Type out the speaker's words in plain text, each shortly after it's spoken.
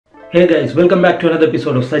Hey guys, welcome back to another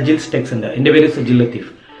episode of Sajil's Tech Center. എൻ്റെ പേര് സജിൽ ലത്തീഫ്.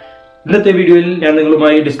 ഇന്നത്തെ വീഡിയോയിൽ ഞാൻ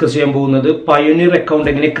നിങ്ങളുമായി ഡിസ്കസ് ചെയ്യാൻ പോകുന്നത് പയോനിയർ അക്കൗണ്ട്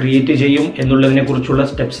എങ്ങനെ ക്രിയേറ്റ് ചെയ്യും എന്നുള്ളതിനെ കുറിച്ചുള്ള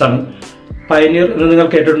സ്റ്റെപ്സ് ആണ്. പയോനിയർ എന്ന് നിങ്ങൾ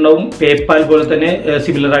കേട്ടിട്ടുണ്ടാവും. പേപ്പാൽ പോലെ തന്നെ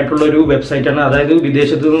സിമിലർ ആയിട്ടുള്ള ഒരു വെബ്സൈറ്റ് ആണ്. അതായത്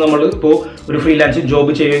വിദേശത്ത് നിന്ന് നമ്മൾ ഇപ്പോൾ ഒരു ഫ്രീലാൻസിങ്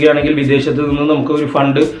ജോബ് ചെയ്യുകയാണെങ്കിൽ വിദേശത്ത് നിന്ന് നമുക്ക് ഒരു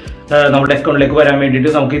ഫണ്ട് നമ്മുടെ അക്കൗണ്ടിലേക്ക് വരാൻ വേണ്ടിയിട്ട്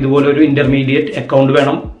നമുക്ക് ഇതുപോലെ ഒരു ഇന്റർമീഡിയറ്റ് അക്കൗണ്ട്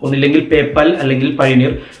വേണം. ഒന്നില്ലെങ്കിൽ പേപ്പാൽ അല്ലെങ്കിൽ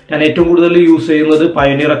പയോനിയർ. ഞാൻ ഏറ്റവും കൂടുതൽ യൂസ് ചെയ്യുന്നത്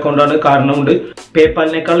പയോനിയർ അക്കൗണ്ടാണ്. കാരണമുണ്ട്,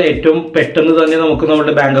 പേപ്പാലിനേക്കാൾ ഏറ്റവും പെട്ടെന്ന് തന്നെ നമുക്ക്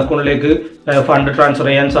നമ്മുടെ ബാങ്ക് അക്കൗണ്ടിലേക്ക് ഫണ്ട് ട്രാൻസ്ഫർ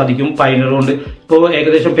ചെയ്യാൻ സാധിക്കും പയോനിയർ കൊണ്ട്. ഇപ്പോൾ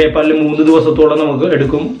ഏകദേശം പേപ്പാലിൽ 3 ദിവസത്തോളം നമുക്ക്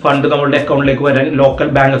എടുക്കും ഫണ്ട് നമ്മുടെ അക്കൗണ്ടിലേക്ക് വരാൻ, ലോക്കൽ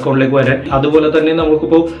ബാങ്ക് അക്കൗണ്ടിലേക്ക് വരാൻ. അതുപോലെ തന്നെ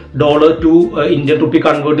നമുക്കിപ്പോൾ $2 to ഇന്ത്യൻ റുപ്പി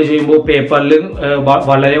കൺവേർട്ട് ചെയ്യുമ്പോൾ പേപ്പാലിൽ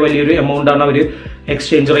വളരെ വലിയൊരു എമൗണ്ട് ആണ് അവർ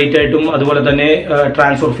എക്സ്ചേഞ്ച് റേറ്റ് ആയിട്ടും അതുപോലെ തന്നെ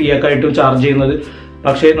ട്രാൻസ്ഫർ ഫീ ഒക്കെ ആയിട്ടും ചാർജ് ചെയ്യുന്നത്.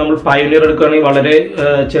 പക്ഷേ നമ്മൾ പയോനിയർ എടുക്കുകയാണെങ്കിൽ വളരെ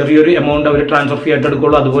ചെറിയൊരു എമൗണ്ട് അവർ ട്രാൻസ്ഫർ ഫീ ആയിട്ട്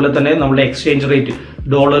എടുക്കുള്ളൂ. അതുപോലെ തന്നെ നമ്മുടെ exchange rate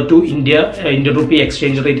 $1 to Indian rupee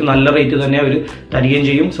exchange rate നല്ല റേറ്റ് തന്നെ അവർ തരികയും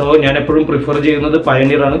ചെയ്യും. സോ ഞാൻ എപ്പോഴും പ്രിഫർ ചെയ്യുന്നത്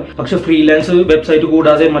പയോനിയർ ആണ്. പക്ഷെ ഫ്രീലാൻസ് വെബ്സൈറ്റ്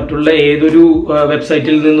കൂടാതെ മറ്റുള്ള ഏതൊരു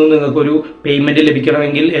വെബ്സൈറ്റിൽ നിന്നും നിങ്ങൾക്കൊരു പേയ്മെന്റ്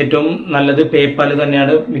ലഭിക്കണമെങ്കിൽ ഏറ്റവും നല്ലത് പേപ്പാൽ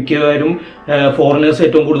തന്നെയാണ്. മിക്കവാറും ഫോറിനേഴ്സ്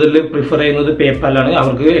ഏറ്റവും കൂടുതൽ പ്രിഫർ ചെയ്യുന്നത് പേപ്പാലാണ്.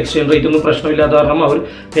 അവർക്ക് എക്സ്ചേഞ്ച് റേറ്റ് ഒന്നും പ്രശ്നമില്ലാത്ത കാരണം അവർ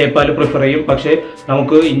പേപ്പാൽ പ്രിഫർ ചെയ്യും. പക്ഷേ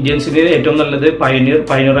നമുക്ക് ഇന്ത്യൻസിന് ഏറ്റവും നല്ലത്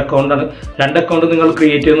പയോനിയർ അക്കൗണ്ട് ആണ്. 2 അക്കൗണ്ട് നിങ്ങൾ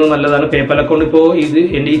ക്രിയേറ്റ് ചെയ്യുന്നത് നല്ലതാണ്. പേപ്പാൽ അക്കൗണ്ട് ഇപ്പോൾ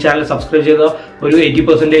എൻ്റെ ഈ ചാനൽ സബ്സ്ക്രൈബ് ചെയ്ത ഒരു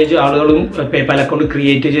 80% ആളുകളും പേപ്പാൽ അക്കൗണ്ട്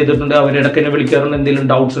ക്രിയേറ്റ് ചെയ്തിട്ടുണ്ട്. അവരിടയ്ക്ക് തന്നെ വിളിക്കാറുണ്ട് എന്തെങ്കിലും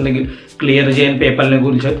ഡൗട്ട്സ് ഉണ്ടെങ്കിൽ ക്ലിയർ ചെയ്യാൻ പേപ്പാലിനെ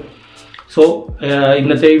കുറിച്ച്. സോ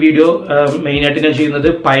ഇന്നത്തെ ഈ വീഡിയോ മെയിനായിട്ട് ഞാൻ ചെയ്യുന്നത്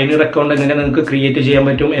പയോനിയർ അക്കൗണ്ട് എങ്ങനെ നിങ്ങൾക്ക് ക്രിയേറ്റ് ചെയ്യാൻ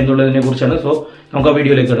പറ്റും എന്നുള്ളതിനെ കുറിച്ചാണ്. സോ നമുക്ക് ആ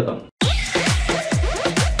വീഡിയോയിലേക്ക് എടുക്കാം.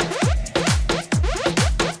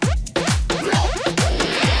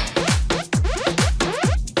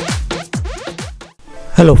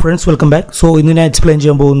 Hello friends, welcome back. So ഇന്ന് ഞാൻ എക്സ്പ്ലെയിൻ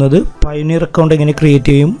ചെയ്യാൻ പോകുന്നത് പയോനിയർ അക്കൗണ്ട് എങ്ങനെ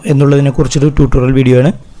ക്രിയേറ്റ് ചെയ്യും എന്നുള്ളതിനെ കുറിച്ചൊരു ട്യൂട്ടോറിയൽ വീഡിയോ ആണ്.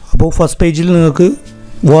 അപ്പോൾ ഫസ്റ്റ് പേജിൽ നിങ്ങൾക്ക്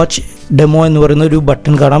വാച്ച് ഡെമോ എന്ന് പറയുന്ന ഒരു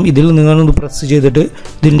ബട്ടൺ കാണാം. ഇതിൽ നിങ്ങളൊന്ന് പ്രസ് ചെയ്തിട്ട്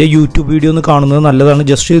ഇതിൻ്റെ യൂട്യൂബ് വീഡിയോ ഒന്ന് കാണുന്നത് നല്ലതാണ്.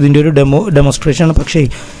 ജസ്റ്റ് ഇതിൻ്റെ ഒരു ഡെമോൺസ്ട്രേഷൻ ആണ്, പക്ഷേ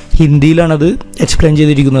ഹിന്ദിയിലാണത് എക്സ്പ്ലെയിൻ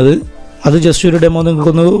ചെയ്തിരിക്കുന്നത്. അത് ജസ്റ്റ് ഒരു ഡെമോ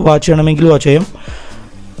നിങ്ങൾക്കൊന്ന് വാച്ച് ചെയ്യണമെങ്കിൽ വാച്ച് ചെയ്യാം.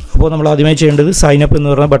 അപ്പോൾ നമ്മൾ ആദ്യമായി ചെയ്യേണ്ടത് സൈൻ അപ്പ്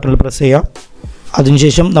എന്ന് പറഞ്ഞ ബട്ടണിൽ പ്രസ് ചെയ്യാം.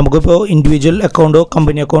 അതിനുശേഷം നമുക്കിപ്പോൾ ഇൻഡിവിജ്വൽ അക്കൗണ്ടോ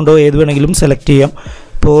കമ്പനി അക്കൗണ്ടോ ഏത് വേണമെങ്കിലും സെലക്ട് ചെയ്യാം.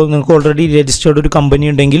 ഇപ്പോൾ നിങ്ങൾക്ക് ഓൾറെഡി രജിസ്റ്റേർഡ് ഒരു കമ്പനി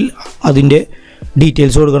ഉണ്ടെങ്കിൽ അതിൻ്റെ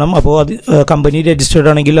ഡീറ്റെയിൽസ് കൊടുക്കണം. അപ്പോൾ അത് കമ്പനി രജിസ്റ്റേർഡ്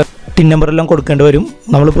ആണെങ്കിൽ ടിൻ നമ്പറെല്ലാം കൊടുക്കേണ്ടി വരും.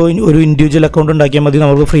 നമ്മളിപ്പോൾ ഒരു ഇൻഡിവിജ്വൽ അക്കൗണ്ട് ഉണ്ടാക്കിയാൽ മതി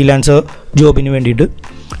നമുക്ക് ഫ്രീലാൻസർ ജോബിന് വേണ്ടിയിട്ട്.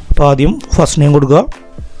 അപ്പോൾ ആദ്യം ഫസ്റ്റ് നെയിം കൊടുക്കുക,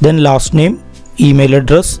 then last name, email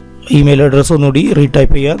address ഒന്നുകൂടി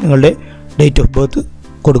റീടൈപ്പ് ചെയ്യുക, നിങ്ങളുടെ ഡേറ്റ് ഓഫ് ബർത്ത്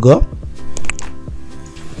കൊടുക്കുക.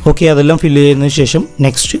 ഓക്കെ, അതെല്ലാം ഫില്ല് ചെയ്തതിന് ശേഷം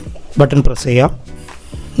നെക്സ്റ്റ് ബട്ടൺ പ്രസ് ചെയ്യുക.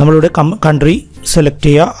 നമ്മളിവിടെ കൺട്രി സെലക്ട്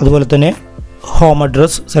ചെയ്യുക, അതുപോലെ തന്നെ ഹോം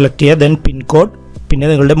അഡ്രസ് സെലക്ട് ചെയ്യുക, ദെൻ പിൻ കോഡ്, പിന്നെ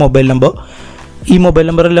നിങ്ങളുടെ മൊബൈൽ നമ്പർ. ഈ മൊബൈൽ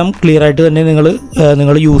നമ്പറെല്ലാം ക്ലിയർ ആയിട്ട് തന്നെ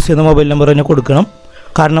നിങ്ങൾ യൂസ് ചെയ്യുന്ന മൊബൈൽ നമ്പർ തന്നെ കൊടുക്കണം.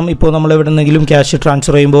 കാരണം ഇപ്പോൾ നമ്മൾ എവിടെ നിന്നെങ്കിലും ക്യാഷ്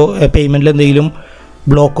ട്രാൻസ്ഫർ ചെയ്യുമ്പോൾ പേയ്മെൻറ്റിൽ എന്തെങ്കിലും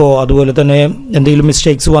ബ്ലോക്കോ അതുപോലെ തന്നെ എന്തെങ്കിലും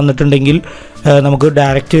മിസ്റ്റേക്സ് വന്നിട്ടുണ്ടെങ്കിൽ നമുക്ക്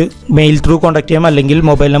ഡയറക്റ്റ് മെയിൽ ത്രൂ കോൺടാക്ട് ചെയ്യാം, അല്ലെങ്കിൽ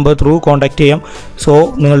മൊബൈൽ നമ്പർ ത്രൂ കോൺടാക്ട് ചെയ്യാം. സോ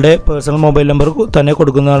നിങ്ങളുടെ പേഴ്സണൽ മൊബൈൽ നമ്പർ തന്നെ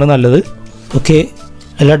കൊടുക്കുന്നതാണ് നല്ലത്. ഓക്കെ,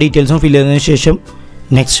 എല്ലാ ഡീറ്റെയിൽസും ഫില്ല് ചെയ്തതിന് ശേഷം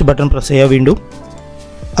നെക്സ്റ്റ് ബട്ടൺ പ്രസ് ചെയ്യുക വീണ്ടും.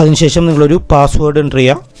 അതിനുശേഷം നിങ്ങളൊരു പാസ്വേഡ് എൻ്റർ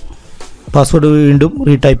ചെയ്യുക. പാസ്വേഡ് വീണ്ടും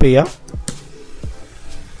റീടൈപ്പ് ചെയ്യുക.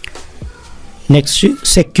 നെക്സ്റ്റ്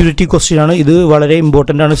സെക്യൂരിറ്റി ക്വസ്റ്റ്യൻ ആണ്. ഇത് വളരെ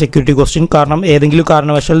ഇമ്പോർട്ടൻ്റ് ആണ് സെക്യൂരിറ്റി ക്വസ്റ്റ്യൻ. കാരണം ഏതെങ്കിലും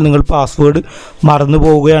കാരണവശാൽ നിങ്ങൾ പാസ്വേഡ് മറന്നു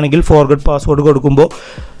പോവുകയാണെങ്കിൽ ഫോർഗെറ്റ് പാസ്വേഡ് കൊടുക്കുമ്പോൾ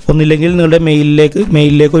ഒന്നില്ലെങ്കിൽ നിങ്ങളുടെ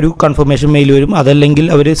മെയിലിലേക്ക് ഒരു കൺഫർമേഷൻ മെയിൽ വരും. അതല്ലെങ്കിൽ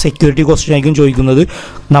അവർ സെക്യൂരിറ്റി ക്വസ്റ്റ്യൻ ആയിരിക്കും ചോദിക്കുന്നത്.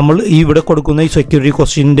 നമ്മൾ ഈ ഇവിടെ കൊടുക്കുന്ന ഈ സെക്യൂരിറ്റി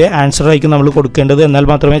ക്വസ്റ്റ്യൻ്റെ ആൻസർ ആയിരിക്കും നമ്മൾ കൊടുക്കേണ്ടത്. എന്നാൽ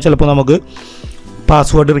മാത്രമേ ചിലപ്പോൾ നമുക്ക്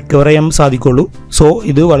പാസ്വേഡ് റിക്കവർ ചെയ്യാൻ സാധിക്കുള്ളൂ. സോ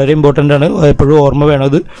ഇത് വളരെ ഇമ്പോർട്ടൻ്റ് ആണ്, എപ്പോഴും ഓർമ്മ വേണം.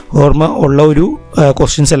 ഇത് ഓർമ്മ ഉള്ള ഒരു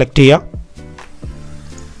ക്വസ്റ്റ്യൻ സെലക്ട് ചെയ്യുക.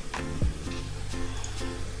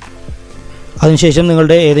 അതിനുശേഷം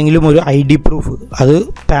നിങ്ങളുടെ ഏതെങ്കിലും ഒരു ID പ്രൂഫ്, അത്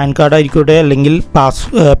പാൻ കാർഡ് ആയിരിക്കട്ടെ, അല്ലെങ്കിൽ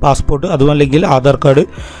പാസ്പോർട്ട്, അതുമല്ലെങ്കിൽ ആധാർ കാർഡ്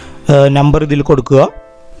നമ്പർ ഇതിൽ കൊടുക്കുക.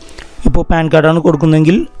 ഇപ്പോൾ പാൻ കാർഡാണ്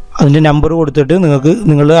കൊടുക്കുന്നതെങ്കിൽ അതിൻ്റെ നമ്പർ കൊടുത്തിട്ട്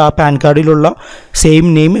നിങ്ങൾ ആ പാൻ കാർഡിലുള്ള സെയിം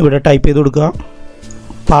നെയിം ഇവിടെ ടൈപ്പ് ചെയ്ത് കൊടുക്കുക.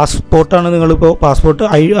 പാസ്പോർട്ടാണ് നിങ്ങളിപ്പോൾ പാസ്പോർട്ട്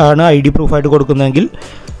ആണ് ID പ്രൂഫായിട്ട് കൊടുക്കുന്നതെങ്കിൽ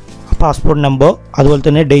പാസ്പോർട്ട് നമ്പർ, അതുപോലെ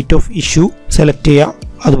തന്നെ ഡേറ്റ് ഓഫ് ഇഷ്യൂ സെലക്ട് ചെയ്യുക,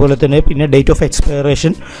 അതുപോലെ തന്നെ പിന്നെ ഡേറ്റ് ഓഫ്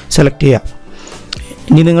എക്സ്പയറേഷൻ സെലക്ട് ചെയ്യുക.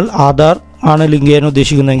 ഇനി നിങ്ങൾ ആധാർ ആണ് ലിങ്ക് ചെയ്യാൻ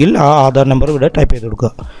ഉദ്ദേശിക്കുന്നതെങ്കിൽ ആ ആധാർ നമ്പർ ഇവിടെ ടൈപ്പ് ചെയ്ത്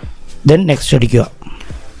കൊടുക്കുക. ദെൻ നെക്സ്റ്റ് അടിക്കുക.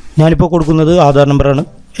 ഞാനിപ്പോൾ കൊടുക്കുന്നത് ആധാർ നമ്പറാണ്.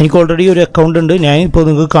 എനിക്ക് ഓൾറെഡി ഒരു അക്കൗണ്ട് ഉണ്ട്. ഞാൻ ഇപ്പോൾ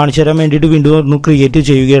നിങ്ങൾക്ക് കാണിച്ചു തരാൻ വേണ്ടിയിട്ട് വീണ്ടും ഒന്ന് ക്രിയേറ്റ്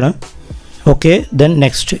ചെയ്യുകയാണ്. Okay, then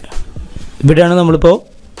next. ഇവിടെയാണ് നമ്മളിപ്പോൾ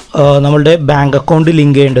നമ്മളുടെ ബാങ്ക് അക്കൗണ്ട്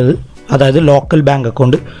ലിങ്ക് ചെയ്യേണ്ടത്, അതായത് ലോക്കൽ ബാങ്ക്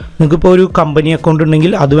അക്കൗണ്ട്. നിങ്ങൾക്കിപ്പോൾ ഒരു കമ്പനി അക്കൗണ്ട്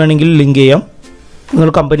ഉണ്ടെങ്കിൽ അത് വേണമെങ്കിൽ ലിങ്ക് ചെയ്യാം. നിങ്ങൾ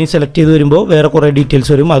കമ്പനി സെലക്ട് ചെയ്ത് വരുമ്പോൾ വേറെ കുറേ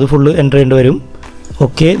ഡീറ്റെയിൽസ് വരും, അത് ഫുള്ള് എൻ്റർ ചെയ്യേണ്ടി വരും.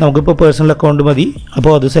 ഓക്കെ, നമുക്കിപ്പോൾ പേഴ്സണൽ അക്കൗണ്ട് മതി.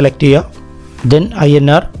 അപ്പോൾ അത് സെലക്ട് ചെയ്യുക. then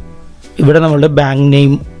INR ഇവിടെ നമ്മളുടെ ബാങ്ക്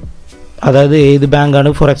നെയിം, അതായത് ഏത് ബാങ്കാണ്,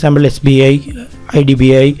 ഫോർ എക്സാമ്പിൾ SBI,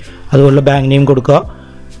 IDBI അതുപോലുള്ള ബാങ്ക് നെയിം കൊടുക്കുക.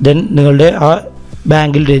 ദെൻ നിങ്ങളുടെ ആ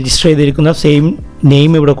ബാങ്കിൽ രജിസ്റ്റർ ചെയ്തിരിക്കുന്ന സെയിം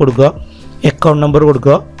നെയിം ഇവിടെ കൊടുക്കുക. അക്കൗണ്ട് നമ്പർ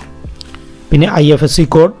കൊടുക്കുക. പിന്നെ IFSC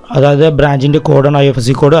കോഡ്, അതായത് ബ്രാഞ്ചിൻ്റെ കോഡാണ്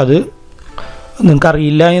IFSC കോഡ്. അത് നിങ്ങൾക്ക്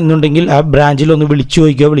അറിയില്ല എന്നുണ്ടെങ്കിൽ ആ ബ്രാഞ്ചിലൊന്ന് വിളിച്ചു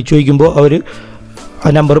ചോദിക്കുമ്പോൾ അവർ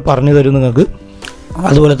ആ നമ്പർ പറഞ്ഞു തരും നിങ്ങൾക്ക്.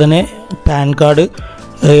 അതുപോലെ തന്നെ പാൻ കാർഡ്,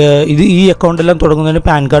 ഈ അക്കൗണ്ടെല്ലാം തുടങ്ങുന്നതിന്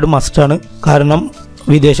പാൻ കാർഡ് മസ്റ്റാണ്. കാരണം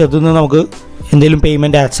വിദേശത്തു നിന്ന് നമുക്ക് എന്തെങ്കിലും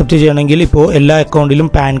പേയ്മെൻറ്റ് ആക്സെപ്റ്റ് ചെയ്യണമെങ്കിൽ ഇപ്പോൾ എല്ലാ അക്കൗണ്ടിലും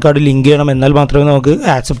പാൻ കാർഡ് ലിങ്ക് ചെയ്യണം, എന്നാൽ മാത്രമേ നമുക്ക്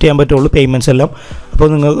ആക്സെപ്റ്റ് ചെയ്യാൻ പറ്റുള്ളൂ പേയ്മെൻറ്റ്സ് എല്ലാം. അപ്പോൾ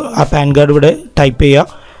നിങ്ങൾ ആ പാൻ കാർഡ് ഇവിടെ ടൈപ്പ് ചെയ്യുക.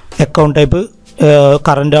 അക്കൗണ്ട് ടൈപ്പ്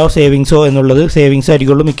കറൻറ്റോ സേവിങ്സോ എന്നുള്ളത്, സേവിങ്സ്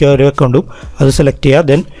ആയിരിക്കുള്ളൂ മിക്കവാറും അക്കൗണ്ടും, അത് സെലക്ട് ചെയ്യുക.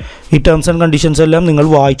 ദെൻ ഈ ടേംസ് ആൻഡ് കണ്ടീഷൻസ് എല്ലാം നിങ്ങൾ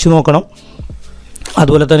വായിച്ചു നോക്കണം.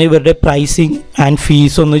 അതുപോലെ തന്നെ ഇവരുടെ പ്രൈസിങ് ആൻഡ്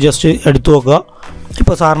ഫീസ് ഒന്ന് ജസ്റ്റ് എടുത്തു നോക്കുക.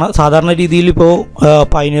 ഇപ്പോൾ സാധാരണ രീതിയിൽ ഇപ്പോൾ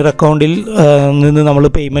പയനീർ അക്കൗണ്ടിൽ നിന്ന് നമ്മൾ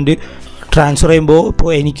പേയ്മെൻറ്റ് ട്രാൻസ്ഫർ ചെയ്യുമ്പോൾ ഇപ്പോൾ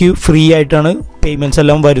എനിക്ക് ഫ്രീ ആയിട്ടാണ് പേയ്മെൻറ്റ്സ്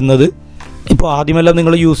എല്ലാം വരുന്നത്. ഇപ്പോൾ ആദ്യമെല്ലാം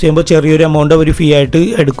നിങ്ങൾ യൂസ് ചെയ്യുമ്പോൾ ചെറിയൊരു എമൗണ്ട് അവർ ഫീ ആയിട്ട്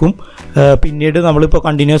എടുക്കും. പിന്നീട് നമ്മളിപ്പോൾ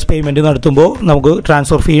കണ്ടിന്യൂസ് പേയ്മെൻറ്റ് നടത്തുമ്പോൾ നമുക്ക്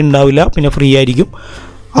ട്രാൻസ്ഫർ ഫീ ഉണ്ടാവില്ല, പിന്നെ ഫ്രീ ആയിരിക്കും.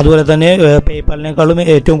 അതുപോലെ തന്നെ പേയ്പാലിനേക്കാളും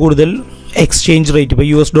ഏറ്റവും കൂടുതൽ എക്സ്ചേഞ്ച് റേറ്റ്, ഇപ്പോൾ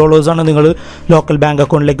 $US ആണ് നിങ്ങൾ ലോക്കൽ ബാങ്ക്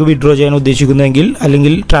അക്കൗണ്ടിലേക്ക് വിഡ്രോ ചെയ്യാൻ ഉദ്ദേശിക്കുന്നതെങ്കിൽ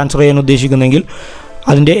അല്ലെങ്കിൽ ട്രാൻസ്ഫർ ചെയ്യാൻ ഉദ്ദേശിക്കുന്നതെങ്കിൽ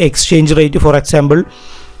അതിൻ്റെ എക്സ്ചേഞ്ച് റേറ്റ്, ഫോർ എക്സാമ്പിൾ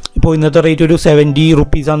ഇപ്പോൾ ഇന്നത്തെ റേറ്റ് ഒരു 70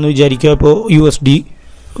 rupees വിചാരിക്കുക. ഇപ്പോൾ USD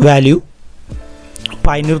വാല്യൂ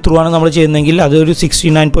പയനീർ ത്രൂ ആണ് നമ്മൾ ചെയ്യുന്നതെങ്കിൽ അതൊരു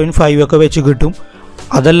 69.5 ഒക്കെ വെച്ച് കിട്ടും.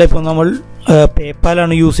 അതല്ല ഇപ്പോൾ നമ്മൾ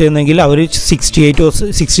പേപ്പാലാണ് യൂസ് ചെയ്യുന്നതെങ്കിൽ അവർ 68 or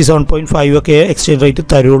 67.5 ഒക്കെ എക്സ്ചേഞ്ച് റേറ്റ്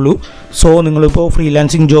തരുള്ളൂ. സോ നിങ്ങളിപ്പോൾ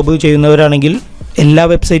ഫ്രീലാൻസിങ് ജോബ് ചെയ്യുന്നവരാണെങ്കിൽ എല്ലാ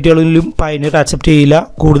വെബ്സൈറ്റുകളിലും പയനീർ ആക്സെപ്റ്റ് ചെയ്യില്ല,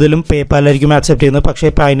 കൂടുതലും പേപ്പാലായിരിക്കും ആക്സെപ്റ്റ് ചെയ്യുന്നത്. പക്ഷേ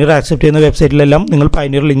പയനീർ ആക്സെപ്റ്റ് ചെയ്യുന്ന വെബ്സൈറ്റിലെല്ലാം നിങ്ങൾ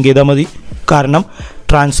പയനീർ ലിങ്ക് ചെയ്താൽ മതി. കാരണം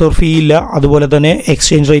ട്രാൻസ്ഫർ ഫീ ഇല്ല, അതുപോലെ തന്നെ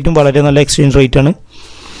എക്സ്ചേഞ്ച് റേറ്റും വളരെ നല്ല എക്സ്ചേഞ്ച് റേറ്റാണ്.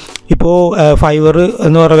 ഇപ്പോൾ ഫൈവർ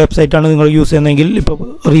എന്ന് പറയുന്ന വെബ്സൈറ്റാണ് നിങ്ങൾ യൂസ് ചെയ്യുന്നതെങ്കിൽ ഇപ്പോൾ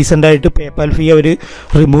റീസെൻ്റായിട്ട് പേപ്പാൽ ഫീ അവർ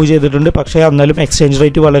റിമൂവ് ചെയ്തിട്ടുണ്ട്. പക്ഷേ എന്നാലും എക്സ്ചേഞ്ച്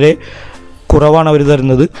റേറ്റ് വളരെ കുറവാണ് അവർ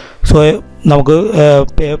തരുന്നത്. സോ നമുക്ക്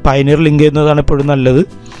പയനീർ ലിങ്ക് ചെയ്യുന്നതാണ് എപ്പോഴും നല്ലത്.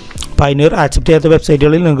 പയനീർ ആക്സെപ്റ്റ് ചെയ്യാത്ത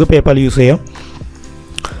വെബ്സൈറ്റുകളിൽ നിങ്ങൾക്ക് പേപ്പാൽ യൂസ് ചെയ്യാം.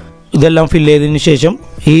 ഇതെല്ലാം ഫില്ല് ചെയ്തതിന് ശേഷം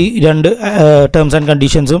ഈ 2 ടേംസ് ആൻഡ്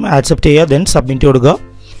കണ്ടീഷൻസും ആക്സെപ്റ്റ് ചെയ്യുക. ദെൻ സബ്മിറ്റ് കൊടുക്കുക.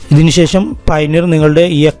 ഇതിനുശേഷം പയനീർ നിങ്ങളുടെ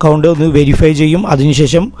ഈ അക്കൗണ്ട് ഒന്ന് വെരിഫൈ ചെയ്യും.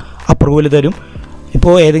 അതിനുശേഷം അപ്രൂവൽ തരും.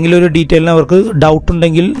 ഇപ്പോൾ ഏതെങ്കിലും ഒരു ഡീറ്റെയിലിന് അവർക്ക് ഡൗട്ട്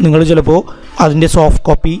ഉണ്ടെങ്കിൽ നിങ്ങൾ ചിലപ്പോൾ അതിൻ്റെ സോഫ്റ്റ്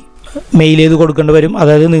കോപ്പി മെയിൽ ചെയ്ത് കൊടുക്കേണ്ടി വരും.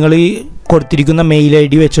 അതായത് നിങ്ങൾ ഈ കൊടുത്തിരിക്കുന്ന മെയിൽ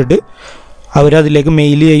ID വെച്ചിട്ട് അവരതിലേക്ക്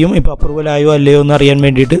മെയിൽ ചെയ്യും, ഇപ്പോൾ അപ്രൂവൽ ആയോ അല്ലയോ എന്ന് അറിയാൻ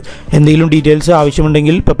വേണ്ടിയിട്ട്. എന്തെങ്കിലും ഡീറ്റെയിൽസ്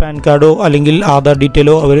ആവശ്യമുണ്ടെങ്കിൽ ഇപ്പോൾ പാൻ കാർഡോ അല്ലെങ്കിൽ ആധാർ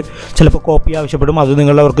ഡീറ്റെയിലോ അവർ ചിലപ്പോൾ കോപ്പി ആവശ്യപ്പെടും. അത്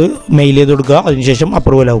നിങ്ങൾ അവർക്ക് മെയിൽ ചെയ്ത് കൊടുക്കുക. അതിനുശേഷം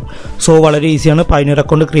അപ്രൂവൽ ആവും. സോ വളരെ ഈസിയാണ് പയനീർ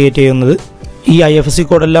അക്കൗണ്ട് ക്രിയേറ്റ് ചെയ്യുന്നത്. ഈ IFSC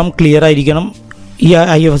കോഡെല്ലാം ക്ലിയർ ആയിരിക്കണം. ഈ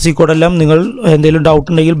IFSC കോഡെല്ലാം നിങ്ങൾ എന്തെങ്കിലും ഡൗട്ട്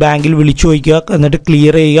ഉണ്ടെങ്കിൽ ബാങ്കിൽ വിളിച്ചു ചോദിക്കുക, എന്നിട്ട്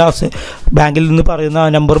ക്ലിയർ ചെയ്യുക. ബാങ്കിൽ നിന്ന് പറയുന്ന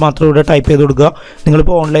നമ്പർ മാത്രം ഇവിടെ ടൈപ്പ് ചെയ്ത് കൊടുക്കുക.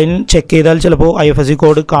 നിങ്ങളിപ്പോൾ ഓൺലൈനിൽ ചെക്ക് ചെയ്താൽ ചിലപ്പോൾ IFSC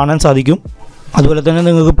കോഡ് കാണാൻ സാധിക്കും. അതുപോലെ തന്നെ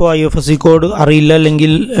നിങ്ങൾക്കിപ്പോൾ IFSC കോഡ് അറിയില്ല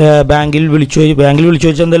അല്ലെങ്കിൽ ബാങ്കിൽ വിളിച്ചു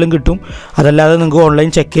ചോദിച്ചാൽ എന്തെങ്കിലും കിട്ടും. അതല്ലാതെ നിങ്ങൾക്ക് ഓൺലൈൻ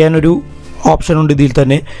ചെക്ക് ചെയ്യാനൊരു ഓപ്ഷൻ ഉണ്ട് ഇതിൽ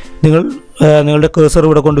തന്നെ. നിങ്ങളുടെ കേഴ്സർ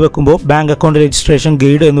ഇവിടെ കൊണ്ടുവെക്കുമ്പോൾ ബാങ്ക് അക്കൗണ്ട് രജിസ്ട്രേഷൻ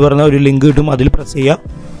ഗൈഡ് എന്ന് പറയുന്ന ഒരു ലിങ്ക് കിട്ടും, അതിൽ പ്രസ് ചെയ്യുക.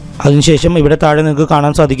 അതിനുശേഷം ഇവിടെ താഴെ നിങ്ങൾക്ക്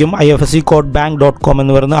കാണാൻ സാധിക്കും ifsccodebank.com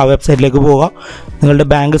എന്ന് പറയുന്ന ആ വെബ്സൈറ്റിലേക്ക് പോവുക. നിങ്ങളുടെ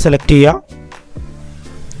ബാങ്ക് സെലക്ട് ചെയ്യുക,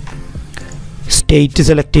 സ്റ്റേറ്റ്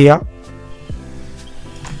സെലക്ട് ചെയ്യുക,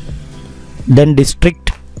 then district,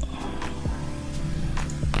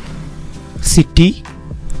 city,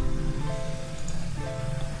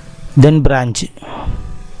 then branch.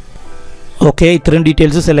 Okay, ഇത്രയും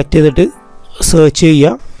ഡീറ്റെയിൽസ് സെലക്ട് ചെയ്തിട്ട് സെർച്ച്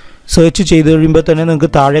ചെയ്യുക. സെർച്ച് ചെയ്ത് കഴിയുമ്പോൾ തന്നെ നിങ്ങൾക്ക്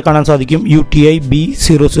താഴെ കാണാൻ സാധിക്കും UTI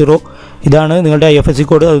B00. ഇതാണ് നിങ്ങളുടെ IFSC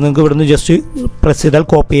കോഡ്. അത് നിങ്ങൾക്ക് ഇവിടെ നിന്ന് ജസ്റ്റ് പ്രസ് ചെയ്താൽ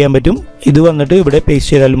കോപ്പി ചെയ്യാൻ പറ്റും. ഇത് വന്നിട്ട് ഇവിടെ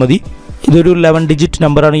പേസ്റ്റ് ചെയ്താൽ മതി. ഇതൊരു 11 digit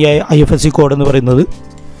നമ്പറാണ് ഈ IFSC കോഡ് എന്ന് പറയുന്നത്.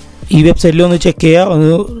 ഈ വെബ്സൈറ്റിൽ ഒന്ന് ചെക്ക് ചെയ്യുക.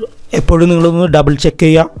 ഒന്ന് എപ്പോഴും നിങ്ങളൊന്ന് ഡബിൾ ചെക്ക്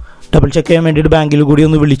ചെയ്യാൻ വേണ്ടിയിട്ട് ബാങ്കിൽ കൂടി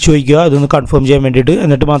ഒന്ന് വിളിച്ചു ചോദിക്കുക, അതൊന്ന് കൺഫേം ചെയ്യാൻ വേണ്ടിയിട്ട്.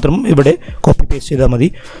 എന്നിട്ട് മാത്രം ഇവിടെ കോപ്പി പേസ്റ്റ് ചെയ്താൽ മതി.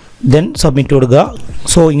 ദെൻ സബ്മിറ്റ് കൊടുക്കുക.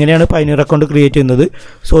 സോ ഇങ്ങനെയാണ് പയനീർ അക്കൗണ്ട് ക്രിയേറ്റ് ചെയ്യുന്നത്.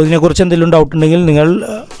 സോ ഇതിനെക്കുറിച്ച് എന്തെങ്കിലും ഡൗട്ട് ഉണ്ടെങ്കിൽ നിങ്ങൾ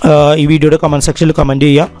ഈ വീഡിയോയുടെ കമൻറ്റ് സെക്ഷനിൽ കമൻറ്റ്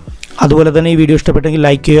ചെയ്യുക. അതുപോലെ തന്നെ ഈ വീഡിയോ ഇഷ്ടപ്പെട്ടെങ്കിൽ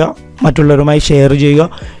ലൈക്ക് ചെയ്യുക, മറ്റുള്ളവരുമായി ഷെയർ ചെയ്യുക.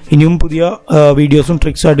 ഇനിയും പുതിയ വീഡിയോസും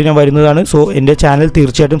ട്രിക്സുമായിട്ട് ഞാൻ വരുന്നതാണ്. സോ എൻ്റെ ചാനൽ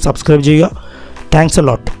തീർച്ചയായിട്ടും സബ്സ്ക്രൈബ് ചെയ്യുക. Thanks a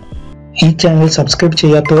lot. ഈ ചാനൽ സബ്സ്ക്രൈബ്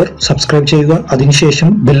ചെയ്യാത്തവർ സബ്സ്ക്രൈബ് ചെയ്യുക. അതിനുശേഷം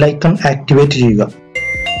ബെൽ ഐക്കൺ ആക്ടിവേറ്റ് ചെയ്യുക.